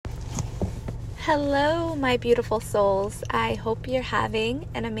Hello, my beautiful souls. I hope you're having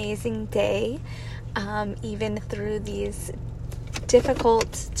an amazing day, even through these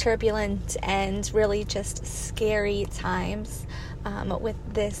difficult, turbulent, and really just scary times with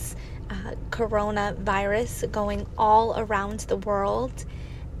this coronavirus going all around the world.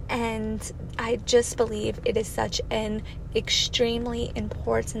 And I just believe it is such an extremely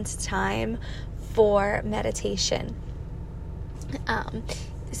important time for meditation.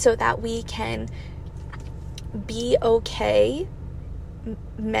 So that we can be okay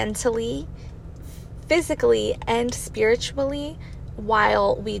mentally, physically, and spiritually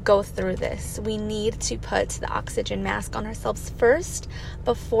while we go through this. We need to put the oxygen mask on ourselves first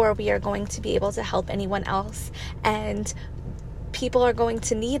before we are going to be able to help anyone else. And people are going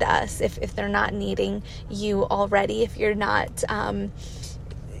to need us if they're not needing you already, if you're not a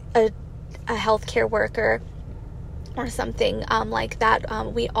healthcare worker or something like that.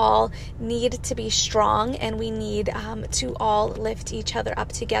 We all need to be strong, and we need to all lift each other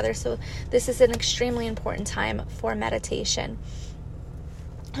up together. So this is an extremely important time for meditation.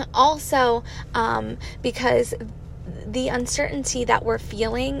 Also, because the uncertainty that we're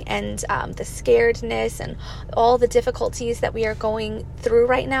feeling and the scaredness and all the difficulties that we are going through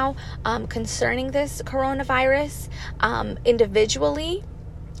right now concerning this coronavirus individually,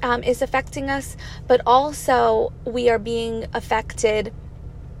 is affecting us, but also we are being affected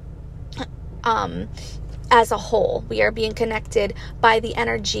as a whole. We are being connected by the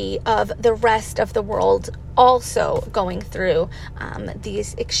energy of the rest of the world also going through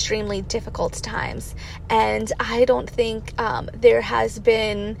these extremely difficult times. And I don't think there has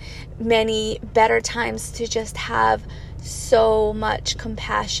been many better times to just have so much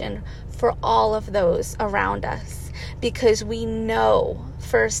compassion for all of those around us, because we know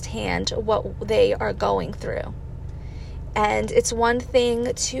firsthand what they are going through. And it's one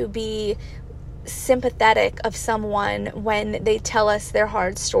thing to be sympathetic of someone when they tell us their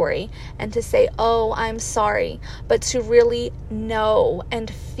hard story and to say, "Oh, I'm sorry," but to really know and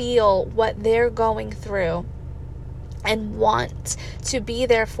feel what they're going through and want to be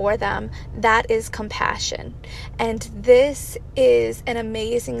there for them, that is compassion. And this is an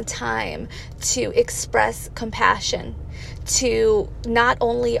amazing time to express compassion to not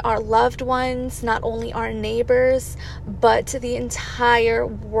only our loved ones, not only our neighbors, but to the entire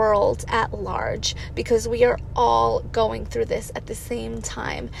world at large, because we are all going through this at the same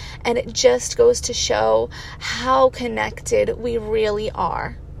time. And it just goes to show how connected we really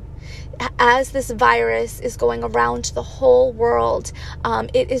are. As this virus is going around the whole world,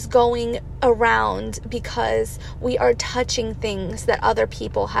 it is going around because we are touching things that other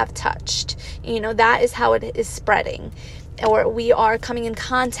people have touched. That is how it is spreading. Or we are coming in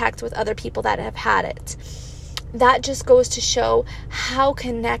contact with other people that have had it. That just goes to show how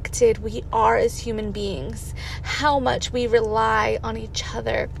connected we are as human beings, how much we rely on each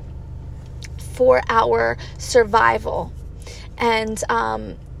other for our survival. And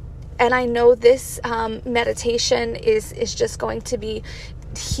I know this meditation is just going to be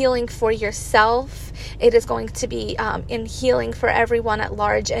healing for yourself. It is going to be in healing for everyone at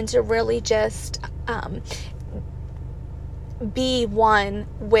large, and to really just be one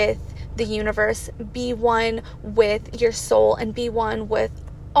with the universe, be one with your soul, and be one with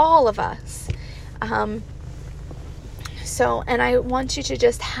all of us. And I want you to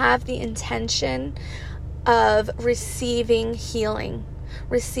just have the intention of receiving healing.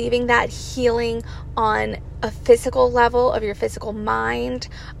 Receiving that healing on a physical level, of your physical mind,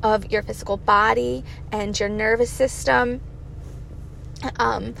 of your physical body, and your nervous system,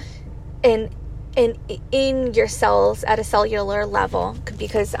 and in your cells at a cellular level,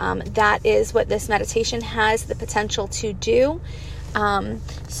 because that is what this meditation has the potential to do.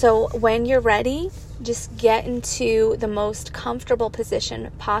 So when you're ready, just get into the most comfortable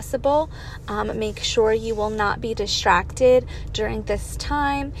position possible. Make sure you will not be distracted during this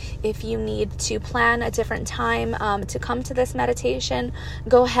time. If you need to plan a different time to come to this meditation,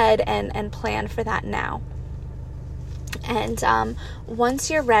 go ahead and plan for that now. And once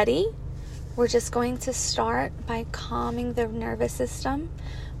you're ready, we're just going to start by calming the nervous system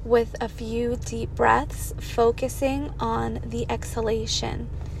with a few deep breaths, focusing on the exhalation.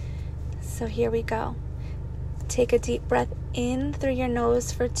 So here we go. Take a deep breath in through your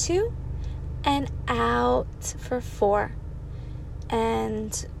nose for 2 and out for 4.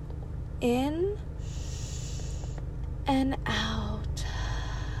 And in and out.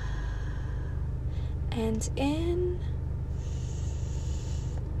 And in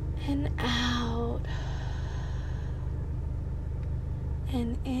and out.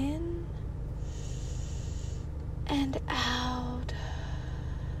 And in and out.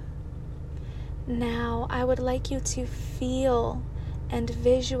 Now, I would like you to feel and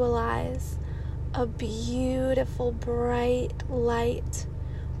visualize a beautiful, bright light,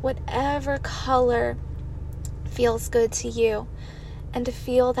 whatever color feels good to you, and to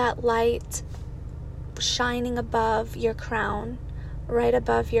feel that light shining above your crown, right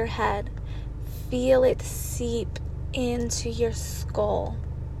above your head. Feel it seep into your skull.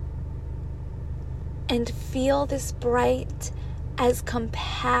 And feel this bright as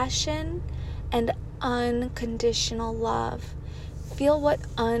compassion and unconditional love. Feel what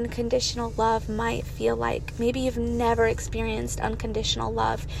unconditional love might feel like. Maybe you've never experienced unconditional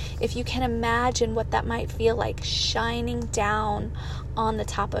love. If you can imagine what that might feel like, shining down on the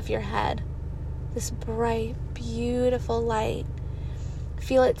top of your head. This bright, beautiful light.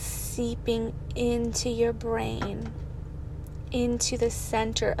 Feel it seeping into your brain, into the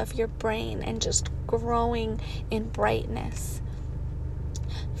center of your brain, and just growing in brightness.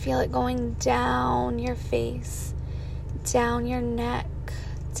 Feel it going down your face, down your neck,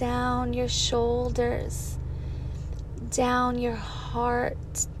 down your shoulders, down your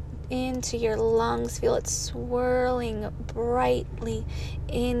heart, into your lungs. Feel it swirling brightly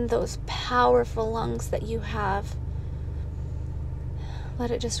in those powerful lungs that you have. Let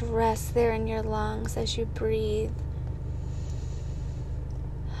it just rest there in your lungs as you breathe.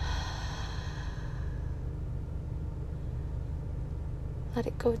 Let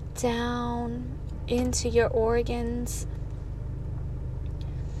it go down into your organs.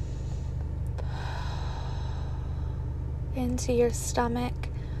 Into your stomach.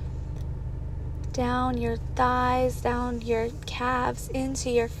 Down your thighs, down your calves, into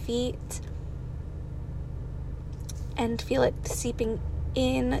your feet. And feel it seeping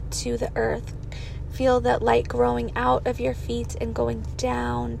into the earth. Feel that light growing out of your feet and going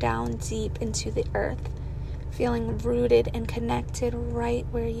down, down deep into the earth. Feeling rooted and connected right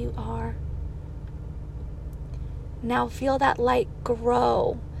where you are. Now feel that light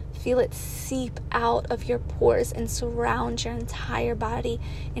grow. Feel it seep out of your pores and surround your entire body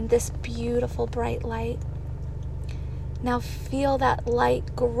in this beautiful bright light. Now feel that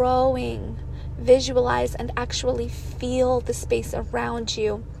light growing. Visualize and actually feel the space around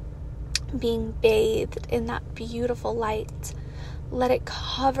you being bathed in that beautiful light. Let it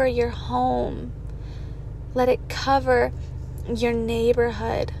cover your home. Let it cover your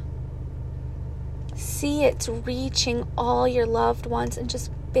neighborhood. See it reaching all your loved ones and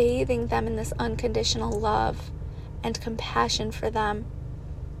just bathing them in this unconditional love and compassion for them.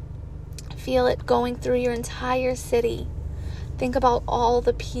 Feel it going through your entire city. Think about all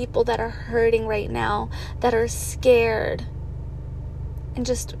the people that are hurting right now, that are scared, and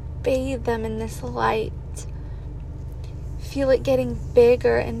just bathe them in this light. Feel it getting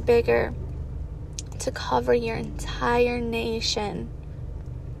bigger and bigger to cover your entire nation.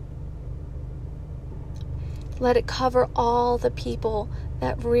 Let it cover all the people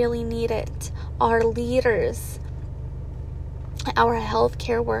that really need it. Our leaders, our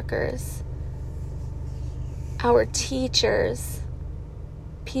healthcare workers, our teachers,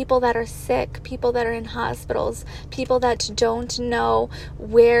 people that are sick, people that are in hospitals, people that don't know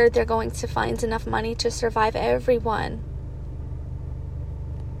where they're going to find enough money to survive. Everyone.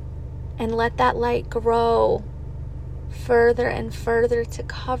 And let that light grow further and further to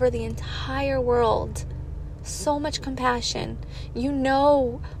cover the entire world. So much compassion. You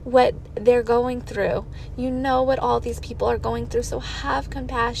know what they're going through. You know what all these people are going through. So have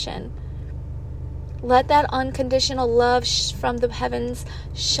compassion. Let that unconditional love from the heavens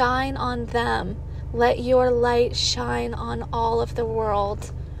shine on them. Let your light shine on all of the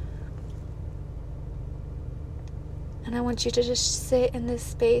world. And I want you to just sit in this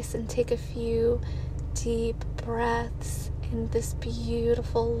space and take a few deep breaths in this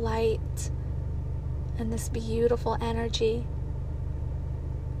beautiful light and this beautiful energy.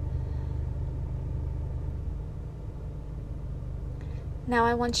 Now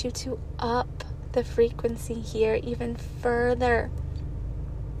I want you to up the frequency here even further.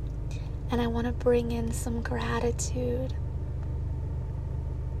 And I want to bring in some gratitude.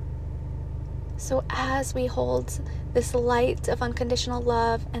 So as we hold this light of unconditional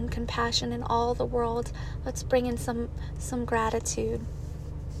love and compassion in all the world, let's bring in some gratitude.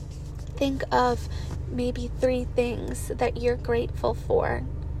 Think of maybe 3 things that you're grateful for.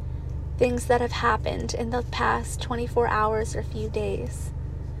 Things that have happened in the past 24 hours or few days.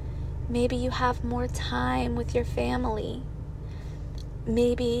 Maybe you have more time with your family.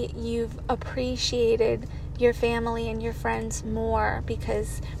 Maybe you've appreciated your family and your friends more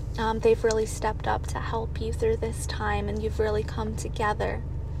because they've really stepped up to help you through this time and you've really come together.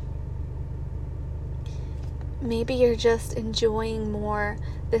 Maybe you're just enjoying more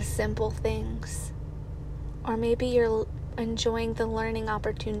the simple things. Or maybe you're enjoying the learning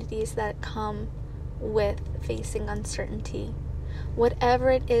opportunities that come with facing uncertainty.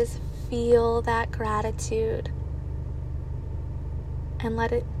 Whatever it is, feel that gratitude and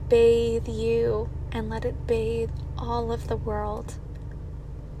let it bathe you and let it bathe all of the world.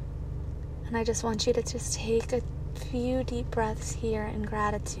 And I just want you to just take a few deep breaths here in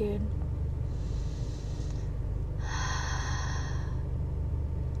gratitude.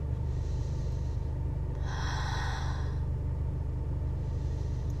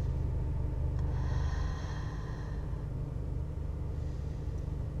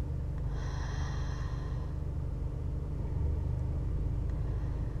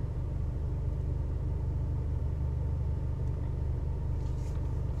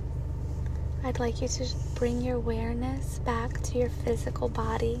 I'd like you to bring your awareness back to your physical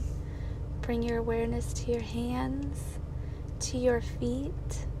body. Bring your awareness to your hands, to your feet,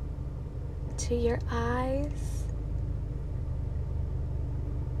 to your eyes.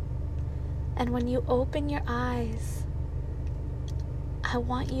 And when you open your eyes, I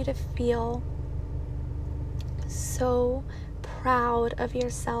want you to feel so proud of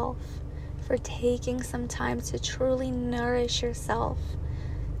yourself for taking some time to truly nourish yourself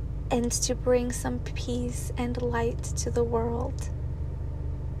and to bring some peace and light to the world.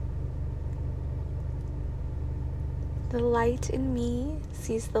 The light in me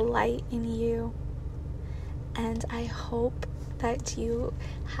sees the light in you. And I hope that you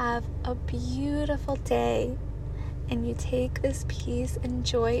have a beautiful day and you take this peace and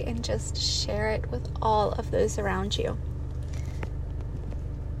joy and just share it with all of those around you.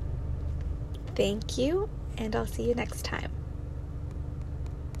 Thank you, and I'll see you next time.